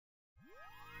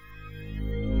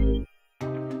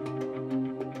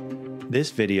This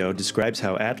video describes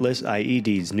how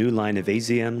AtlasIED's new line of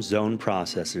AZM zone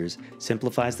processors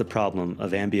simplifies the problem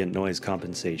of ambient noise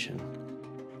compensation.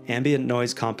 Ambient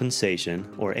noise compensation,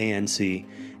 or ANC,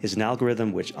 is an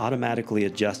algorithm which automatically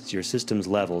adjusts your system's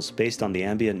levels based on the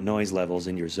ambient noise levels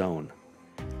in your zone.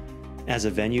 As a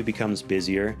venue becomes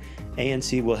busier,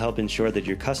 ANC will help ensure that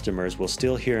your customers will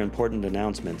still hear important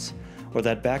announcements, or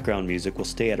that background music will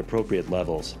stay at appropriate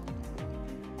levels.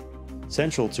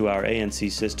 Central to our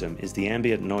ANC system is the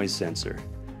ambient noise sensor.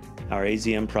 Our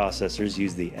AZM processors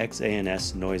use the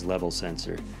X-ANS noise level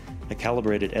sensor, a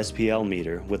calibrated SPL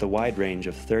meter with a wide range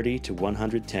of 30 to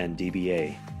 110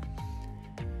 dBA.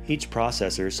 Each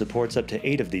processor supports up to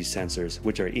 8 of these sensors,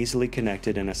 which are easily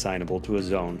connected and assignable to a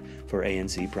zone for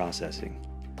ANC processing.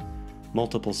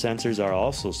 Multiple sensors are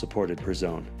also supported per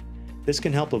zone. This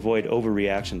can help avoid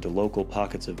overreaction to local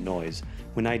pockets of noise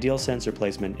when ideal sensor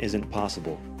placement isn't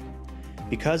possible.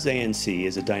 Because ANC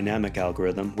is a dynamic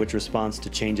algorithm which responds to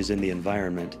changes in the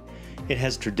environment, it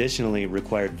has traditionally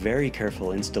required very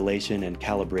careful installation and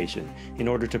calibration in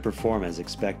order to perform as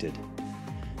expected.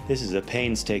 This is a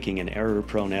painstaking and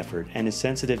error-prone effort and is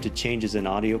sensitive to changes in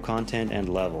audio content and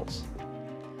levels.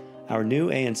 Our new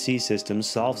ANC system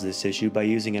solves this issue by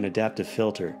using an adaptive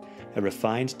filter, a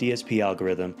refined DSP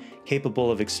algorithm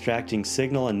capable of extracting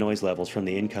signal and noise levels from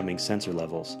the incoming sensor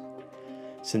levels.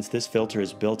 Since this filter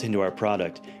is built into our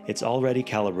product, it's already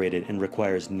calibrated and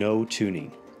requires no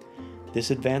tuning.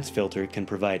 This advanced filter can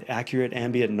provide accurate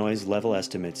ambient noise level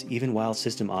estimates even while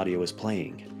system audio is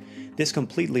playing. This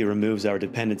completely removes our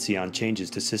dependency on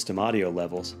changes to system audio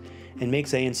levels and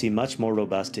makes ANC much more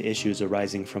robust to issues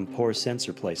arising from poor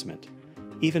sensor placement.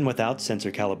 Even without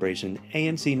sensor calibration,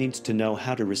 ANC needs to know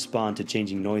how to respond to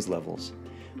changing noise levels.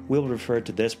 We'll refer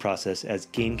to this process as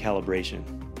gain calibration.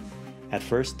 At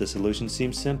first, the solution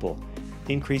seems simple: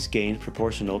 increase gain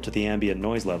proportional to the ambient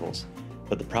noise levels.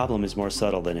 But the problem is more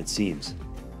subtle than it seems.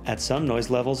 At some noise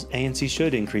levels, ANC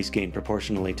should increase gain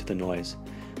proportionally to the noise.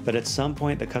 But at some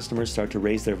point, the customers start to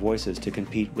raise their voices to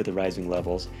compete with the rising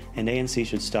levels, and ANC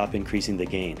should stop increasing the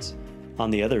gains. On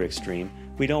the other extreme,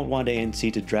 we don't want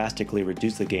ANC to drastically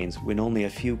reduce the gains when only a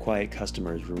few quiet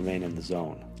customers remain in the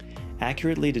zone.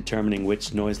 Accurately determining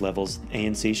which noise levels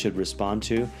ANC should respond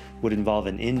to would involve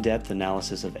an in-depth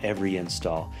analysis of every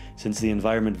install, since the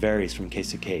environment varies from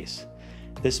case to case.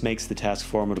 This makes the task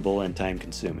formidable and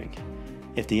time-consuming.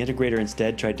 If the integrator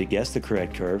instead tried to guess the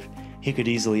correct curve, he could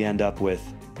easily end up with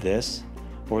this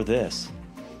or this.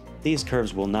 These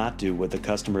curves will not do what the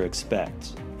customer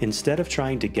expects. Instead of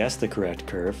trying to guess the correct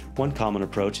curve, one common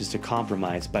approach is to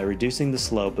compromise by reducing the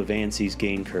slope of ANC's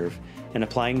gain curve and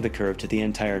applying the curve to the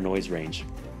entire noise range.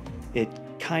 It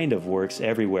kind of works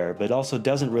everywhere, but also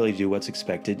doesn't really do what's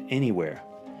expected anywhere.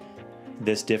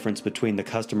 This difference between the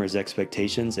customer's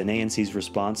expectations and ANC's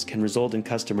response can result in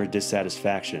customer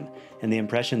dissatisfaction and the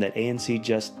impression that ANC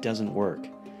just doesn't work.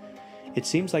 It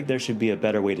seems like there should be a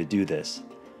better way to do this.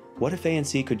 What if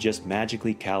ANC could just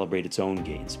magically calibrate its own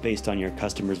gains based on your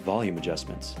customer's volume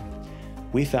adjustments?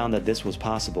 We found that this was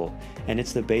possible, and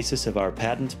it's the basis of our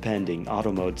patent-pending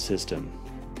Auto Mode system.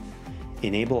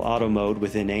 Enable Auto Mode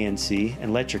within ANC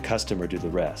and let your customer do the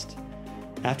rest.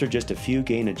 After just a few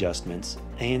gain adjustments,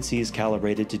 ANC is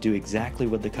calibrated to do exactly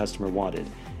what the customer wanted,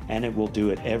 and it will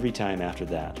do it every time after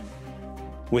that.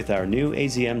 With our new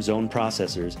AZM zone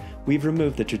processors, we've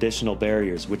removed the traditional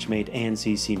barriers which made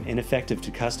ANC seem ineffective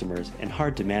to customers and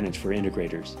hard to manage for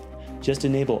integrators. Just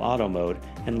enable Auto Mode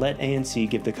and let ANC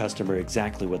give the customer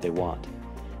exactly what they want.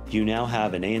 You now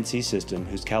have an ANC system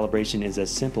whose calibration is as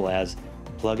simple as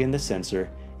plug in the sensor,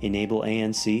 enable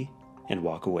ANC, and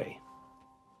walk away.